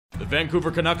The Vancouver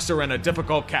Canucks are in a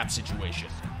difficult cap situation.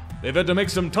 They've had to make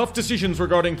some tough decisions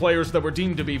regarding players that were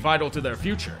deemed to be vital to their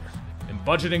future. And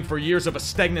budgeting for years of a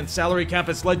stagnant salary cap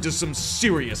has led to some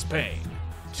serious pain.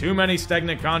 Too many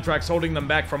stagnant contracts holding them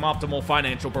back from optimal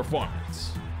financial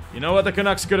performance. You know what the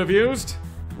Canucks could have used?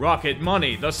 Rocket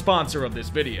Money, the sponsor of this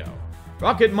video.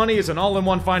 Rocket Money is an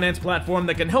all-in-one finance platform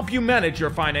that can help you manage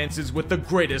your finances with the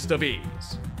greatest of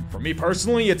ease. For me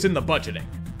personally, it's in the budgeting.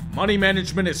 Money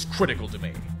management is critical to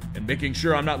me, and making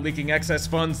sure I'm not leaking excess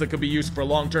funds that could be used for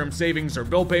long-term savings or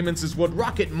bill payments is what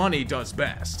Rocket Money does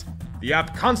best. The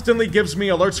app constantly gives me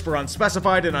alerts for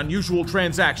unspecified and unusual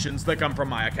transactions that come from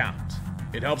my account.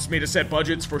 It helps me to set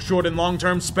budgets for short and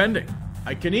long-term spending.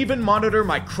 I can even monitor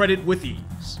my credit with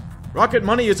ease. Rocket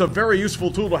Money is a very useful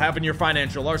tool to have in your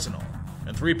financial arsenal,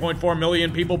 and 3.4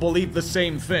 million people believe the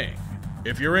same thing.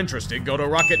 If you're interested, go to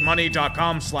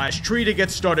rocketmoney.com/tree to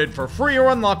get started for free or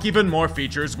unlock even more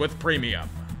features with premium.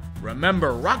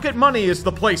 Remember, Rocket Money is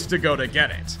the place to go to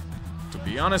get it. To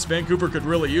be honest, Vancouver could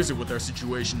really use it with their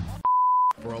situation.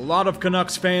 For a lot of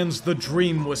Canucks fans, the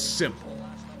dream was simple.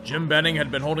 Jim Benning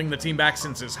had been holding the team back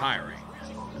since his hiring.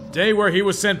 The day where he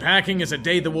was sent packing is a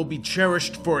day that will be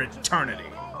cherished for eternity.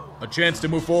 A chance to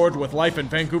move forward with life in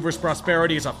Vancouver's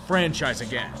prosperity as a franchise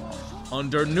again.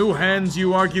 Under new hands,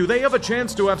 you argue, they have a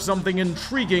chance to have something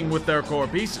intriguing with their core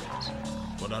pieces.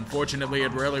 But unfortunately,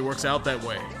 it rarely works out that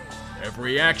way.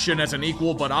 Every action has an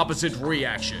equal but opposite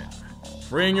reaction.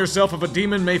 Freeing yourself of a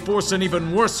demon may force an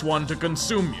even worse one to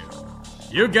consume you.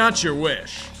 You got your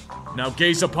wish. Now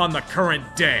gaze upon the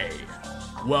current day.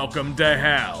 Welcome to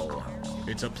hell.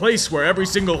 It's a place where every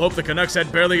single hope the Canucks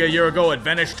had barely a year ago had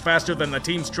vanished faster than the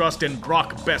team's trust in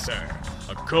Brock Besser.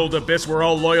 A cold abyss where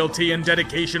all loyalty and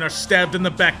dedication are stabbed in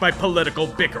the back by political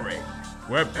bickering.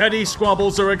 Where petty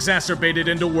squabbles are exacerbated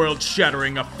into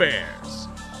world-shattering affairs.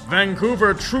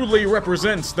 Vancouver truly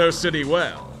represents their city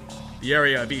well. The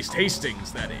area of East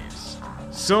Hastings, that is.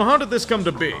 So how did this come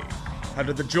to be? How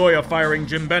did the joy of firing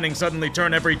Jim Benning suddenly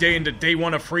turn every day into day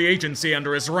one of free agency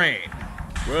under his reign?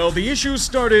 Well, the issues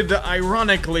started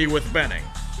ironically with Benning.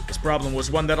 His problem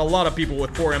was one that a lot of people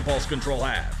with poor impulse control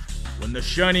have. When the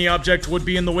shiny object would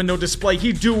be in the window display,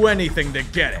 he'd do anything to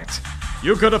get it.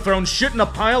 You could have thrown shit in a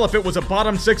pile if it was a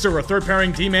bottom six or a third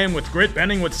pairing teammate with grit.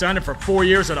 Benning would sign it for 4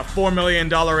 years at a $4 million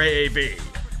AAV.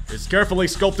 His carefully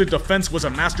sculpted defense was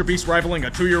a masterpiece rivaling a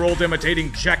 2-year-old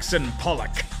imitating Jackson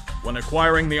Pollock. When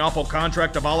acquiring the awful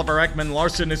contract of Oliver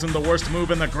Ekman-Larsson isn't the worst move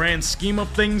in the grand scheme of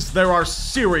things, there are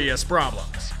serious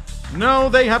problems. No,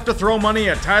 they have to throw money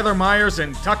at Tyler Myers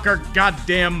and Tucker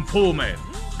goddamn Pullman.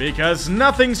 Because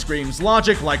nothing screams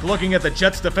logic like looking at the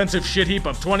Jets' defensive shit heap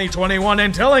of 2021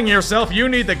 and telling yourself you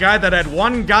need the guy that had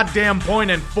 1 goddamn point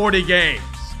in 40 games.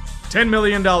 $10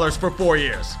 million for 4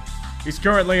 years. He's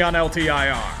currently on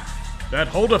LTIR. That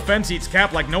whole defense eats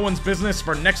cap like no one's business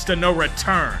for next to no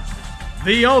return.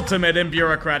 The ultimate in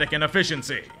bureaucratic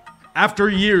inefficiency. After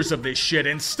years of this shit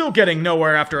and still getting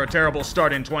nowhere after a terrible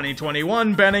start in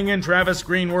 2021, Benning and Travis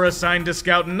Green were assigned to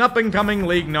scout an up-and-coming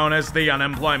league known as the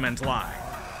unemployment line.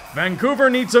 Vancouver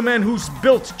needs a man who's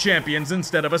built champions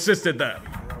instead of assisted them.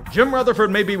 Jim Rutherford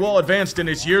may be well advanced in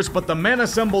his years, but the man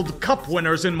assembled cup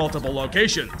winners in multiple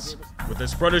locations. With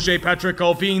his protege Patrick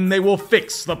Colvin, they will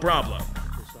fix the problem.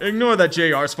 Ignore that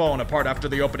JR's fallen apart after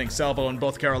the opening salvo in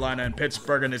both Carolina and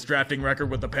Pittsburgh, and his drafting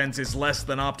record with the Pens is less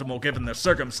than optimal given the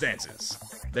circumstances.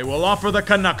 They will offer the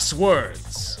Canucks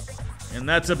words. And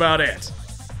that's about it.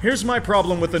 Here's my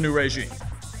problem with the new regime.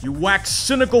 You wax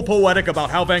cynical poetic about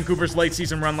how Vancouver's late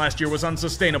season run last year was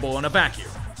unsustainable in a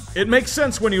vacuum. It makes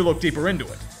sense when you look deeper into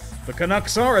it. The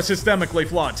Canucks are a systemically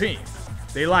flawed team.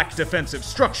 They lack defensive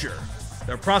structure.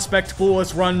 Their prospect pool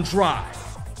is run dry.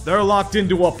 They're locked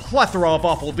into a plethora of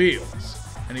awful deals.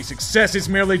 Any success is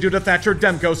merely due to Thatcher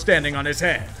Demko standing on his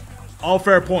head. All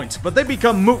fair points, but they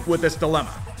become moot with this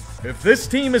dilemma. If this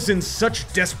team is in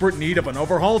such desperate need of an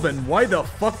overhaul, then why the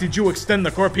fuck did you extend the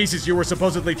core pieces you were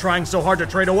supposedly trying so hard to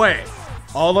trade away?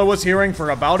 All I was hearing for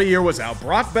about a year was how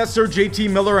Brock Besser, JT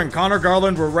Miller, and Connor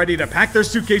Garland were ready to pack their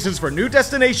suitcases for new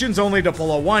destinations only to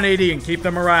pull a 180 and keep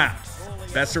them around.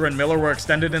 Besser and Miller were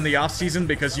extended in the offseason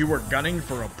because you were gunning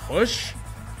for a push?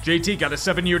 JT got a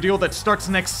 7-year deal that starts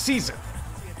next season.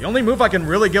 The only move I can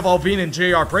really give Alvin and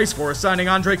JR praise for is signing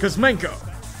Andrei Kuzmenko,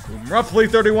 whom roughly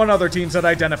 31 other teams had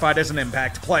identified as an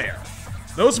impact player.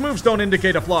 Those moves don't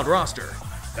indicate a flawed roster.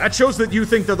 That shows that you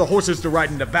think they're the horses to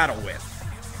ride into battle with.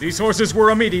 These horses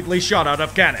were immediately shot out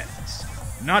of cannons.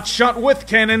 Not shot with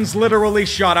cannons, literally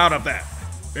shot out of them.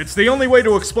 It's the only way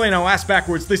to explain how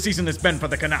ass-backwards this season has been for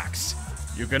the Canucks.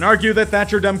 You can argue that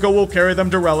Thatcher Demko will carry them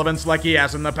to relevance like he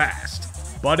has in the past. Those moves don't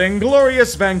indicate a flawed roster. But in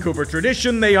glorious Vancouver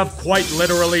tradition, they have quite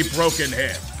literally broken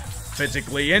him.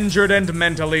 Physically injured and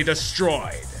mentally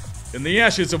destroyed. In the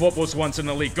ashes of what was once an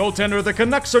elite goaltender, the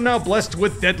Canucks are now blessed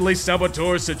with deadly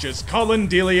saboteurs such as Colin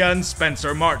Delia and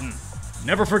Spencer Martin.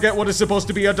 Never forget what is supposed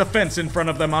to be a defense in front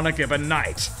of them on a given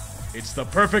night. It's the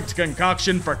perfect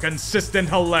concoction for consistent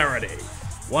hilarity.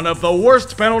 One of the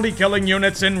worst penalty-killing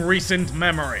units in recent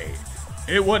memory.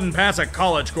 It wouldn't pass a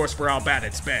college course for how bad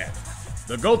it's been.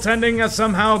 The goaltending has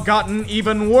somehow gotten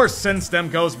even worse since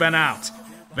Demko's been out.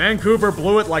 Vancouver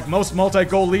blew it like most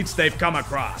multi-goal leads they've come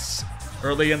across.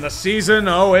 Early in the season,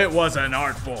 it was an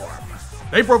art form.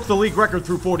 They broke the league record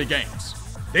through 40 games.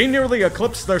 They nearly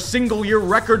eclipsed their single-year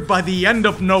record by the end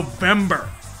of November.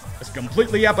 As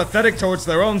completely apathetic towards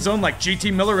their own zone like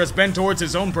GT Miller has been towards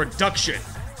his own production.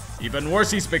 Even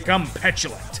worse, he's become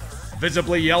petulant,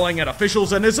 visibly yelling at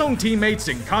officials and his own teammates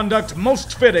in conduct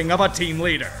most fitting of a team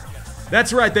leader.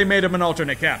 That's right, they made him an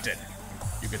alternate captain.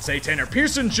 You could say Tanner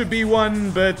Pearson should be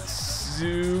one, but,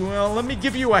 well, let me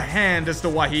give you a hand as to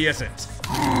why he isn't.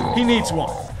 He needs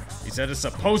one. He's had a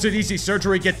supposed easy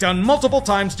surgery get done multiple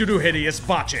times due to hideous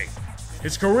botching.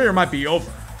 His career might be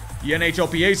over. The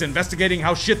NHLPA is investigating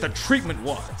how shit the treatment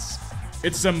was.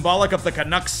 It's symbolic of the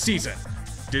Canucks season.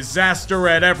 Disaster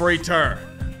at every turn.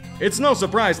 It's no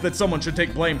surprise that someone should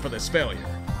take blame for this failure.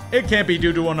 It can't be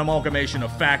due to an amalgamation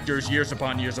of factors, years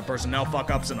upon years of personnel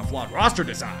fuck-ups and a flawed roster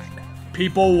design.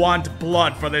 People want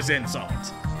blood for this insult.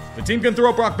 The team can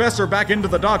throw Brock Besser back into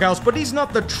the doghouse, but he's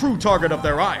not the true target of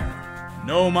their ire.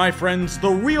 No, my friends, the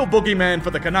real boogeyman for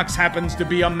the Canucks happens to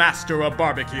be a master of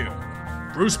barbecue.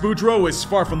 Bruce Boudreau is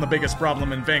far from the biggest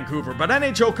problem in Vancouver, but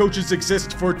NHL coaches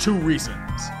exist for two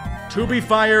reasons. To be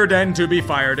fired and to be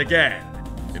fired again.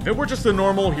 If it were just a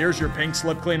normal, here's your pink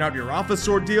slip, clean out your office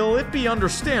ordeal, it'd be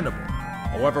understandable.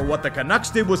 However, what the Canucks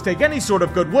did was take any sort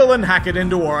of goodwill and hack it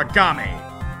into origami.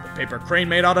 The paper crane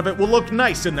made out of it will look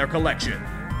nice in their collection.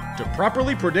 To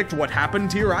properly predict what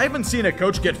happened here, I haven't seen a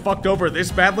coach get fucked over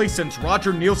this badly since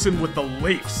Roger Nielsen with the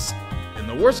Leafs. In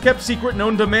the worst-kept secret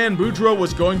known to man, Boudreau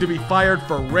was going to be fired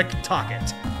for Rick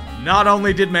Tocchet. Not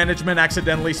only did management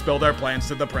accidentally spill their plans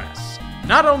to the press,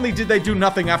 not only did they do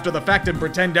nothing after the fact and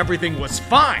pretend everything was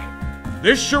fine,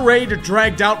 this charade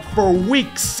dragged out for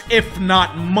weeks, if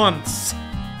not months.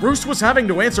 Bruce was having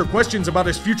to answer questions about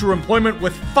his future employment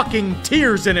with fucking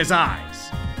tears in his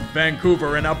eyes.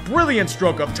 Vancouver, in a brilliant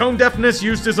stroke of tone deafness,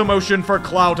 used his emotion for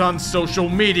clout on social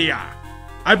media.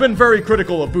 I've been very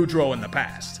critical of Boudreau in the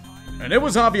past, and it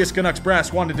was obvious Canucks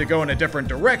brass wanted to go in a different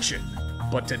direction.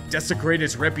 But to desecrate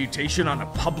his reputation on a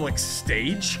public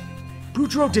stage?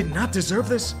 Boudreau did not deserve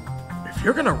this. If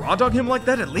you're gonna raw dog him like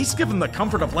that, at least give him the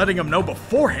comfort of letting him know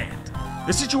beforehand.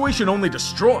 The situation only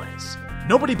destroys.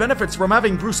 Nobody benefits from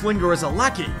having Bruce linger as a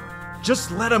lackey.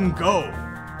 Just let him go.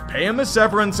 Pay him a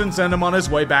severance and send him on his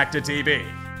way back to TV.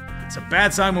 It's a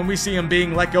bad sign when we see him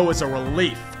being let go as a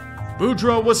relief.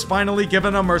 Boudreau was finally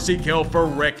given a mercy kill for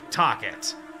Rick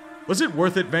Tocchet. Was it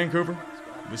worth it, Vancouver?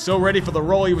 He was so ready for the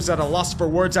role he was at a loss for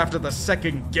words after the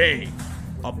second game.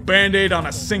 A band-aid on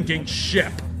a sinking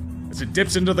ship. As it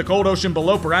dips into the cold ocean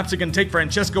below, perhaps it can take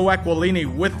Francesco Aquilini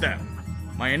with them.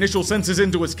 My initial senses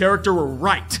into his character were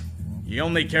right. He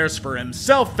only cares for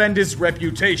himself and his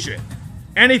reputation.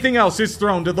 Anything else is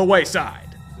thrown to the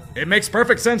wayside. It makes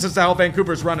perfect sense as to how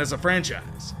Vancouver's run as a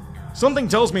franchise. Something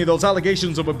tells me those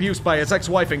allegations of abuse by his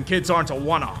ex-wife and kids aren't a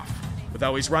one-off. With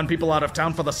how he's run people out of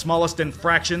town for the smallest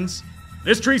infractions,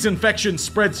 this tree's infection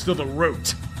spreads to the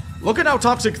root. Look at how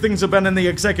toxic things have been in the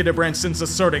executive branch since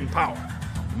asserting power.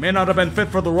 He may not have been fit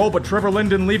for the role, but Trevor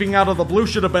Linden leaving out of the blue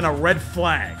should have been a red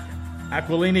flag.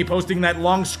 Aquilini posting that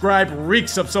long scribe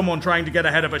reeks of someone trying to get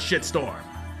ahead of a shitstorm.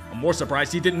 I'm more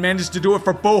surprised he didn't manage to do it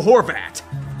for Bo Horvat.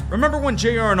 Remember when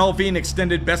JR and Alvin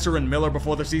extended Besser and Miller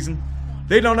before the season?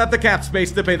 They don't have the cap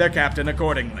space to pay their captain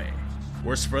accordingly.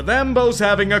 Worse for them, Bo's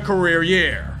having a career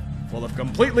year, full of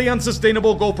completely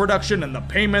unsustainable goal production and the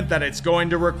payment that it's going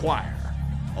to require.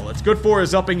 All it's good for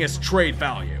is upping his trade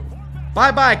value.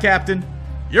 Bye-bye, Captain.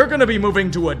 You're gonna be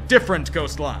moving to a different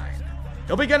coastline.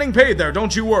 He'll be getting paid there,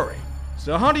 don't you worry.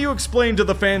 So how do you explain to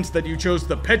the fans that you chose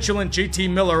the petulant JT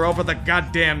Miller over the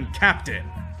goddamn captain?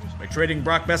 By trading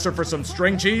Brock Besser for some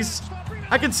string cheese?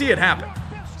 I can see it happen.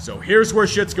 So here's where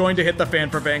shit's going to hit the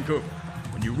fan for Vancouver.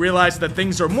 When you realize that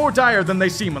things are more dire than they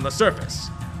seem on the surface.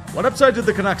 What upside did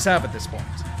the Canucks have at this point?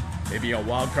 Maybe a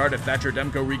wild card if Thatcher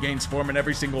Demko regains form and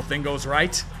every single thing goes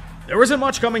right? There isn't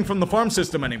much coming from the farm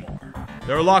system anymore.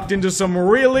 They're locked into some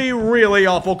really, really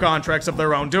awful contracts of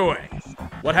their own doing.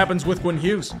 What happens with Quinn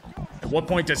Hughes? At what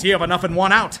point does he have enough and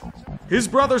want out? His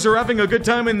brothers are having a good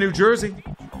time in New Jersey.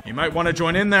 He might want to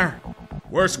join in there.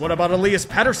 Worse, what about Elias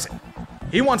Pettersson?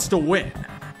 He wants to win.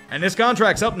 And his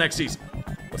contract's up next season.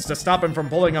 What's to stop him from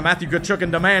pulling a Matthew Tkachuk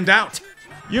and demand out?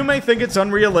 You may think it's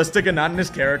unrealistic and not in his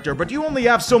character, but you only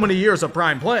have so many years of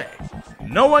prime play.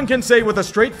 No one can say with a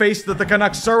straight face that the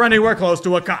Canucks are anywhere close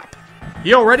to a cup.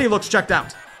 He already looks checked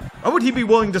out. Why would he be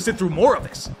willing to sit through more of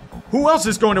this? Who else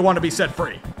is going to want to be set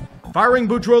free? Firing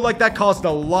Boudreau like that caused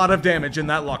a lot of damage in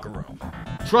that locker room.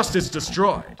 Trust is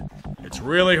destroyed. It's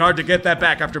really hard to get that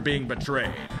back after being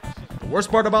betrayed. The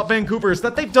worst part about Vancouver is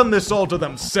that they've done this all to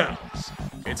themselves.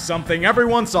 It's something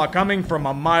everyone saw coming from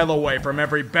a mile away, from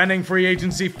every Benning free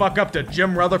agency fuck-up to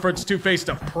Jim Rutherford's two-faced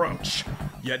approach.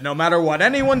 Yet no matter what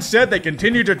anyone said, they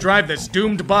continue to drive this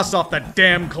doomed bus off the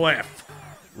damn cliff.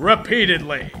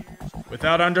 Repeatedly.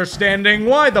 Without understanding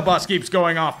why the bus keeps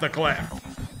going off the cliff.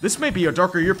 This may be a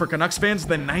darker year for Canucks fans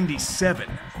than '97.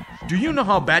 Do you know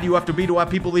how bad you have to be to have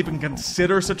people even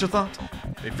consider such a thought?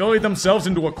 They Philly themselves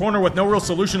into a corner with no real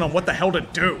solution on what the hell to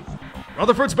do.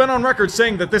 Rutherford's been on record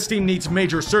saying that this team needs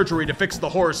major surgery to fix the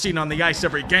horror seen on the ice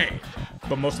every game.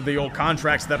 But most of the old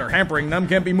contracts that are hampering them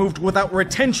can't be moved without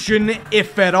retention,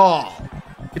 if at all.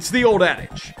 It's the old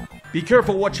adage. Be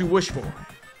careful what you wish for.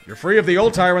 You're free of the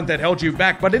old tyrant that held you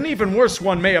back, but an even worse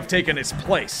one may have taken his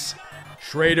place.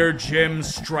 Trader Jim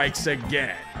strikes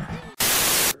again.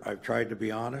 I've tried to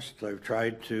be honest. I've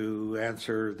tried to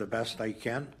answer the best I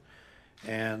can.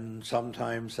 And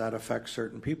sometimes that affects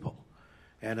certain people.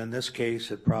 And in this case,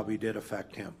 it probably did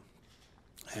affect him.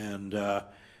 And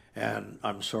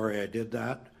I'm sorry I did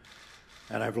that.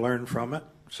 And I've learned from it.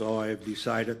 So I've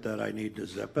decided that I need to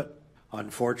zip it.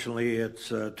 Unfortunately,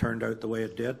 it's turned out the way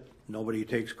it did. Nobody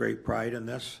takes great pride in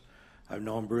this. I've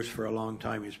known Bruce for a long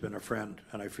time. He's been a friend,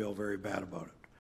 and I feel very bad about it.